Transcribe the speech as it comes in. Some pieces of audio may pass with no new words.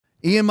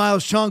Ian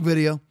Miles Chong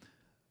video.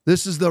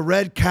 This is the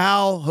Red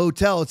Cow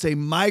Hotel. It's a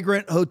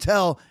migrant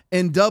hotel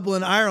in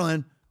Dublin,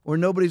 Ireland, where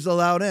nobody's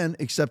allowed in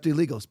except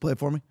illegals. Play it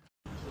for me.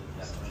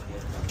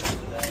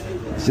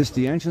 Is this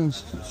the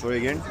entrance? Sorry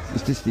again?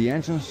 Is this the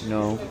entrance?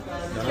 No.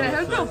 Can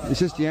I help you? Is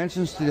this the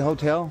entrance to the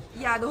hotel?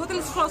 Yeah, the hotel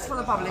is closed for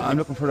the public. I'm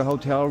looking for the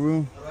hotel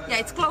room. Yeah,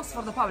 it's closed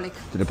for the public.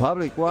 To the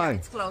public? Why? Yeah,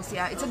 it's closed,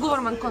 yeah. It's a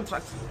government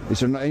contract. Is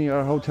there any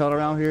other hotel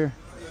around here?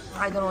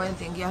 I don't know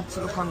anything. You have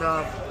to look on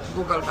the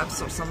Google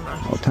Maps or somewhere.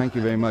 Oh, thank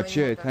you very much.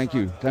 Yeah, thank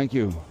you. Thank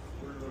you.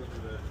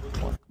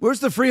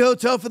 Where's the free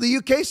hotel for the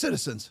UK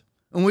citizens?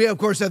 And we, of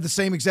course, have the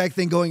same exact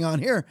thing going on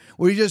here.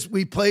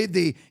 We played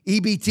the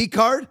EBT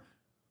card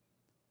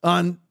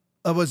on,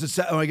 was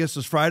it, I guess it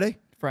was Friday?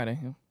 Friday,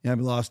 yeah. Yeah,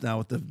 I'm lost now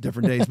with the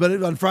different days.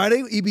 But on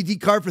Friday, EBT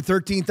card for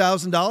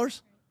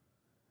 $13,000.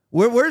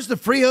 Where's the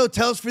free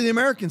hotels for the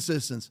American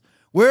citizens?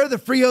 Where are the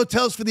free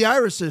hotels for the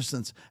Irish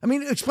citizens? I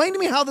mean, explain to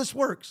me how this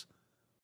works.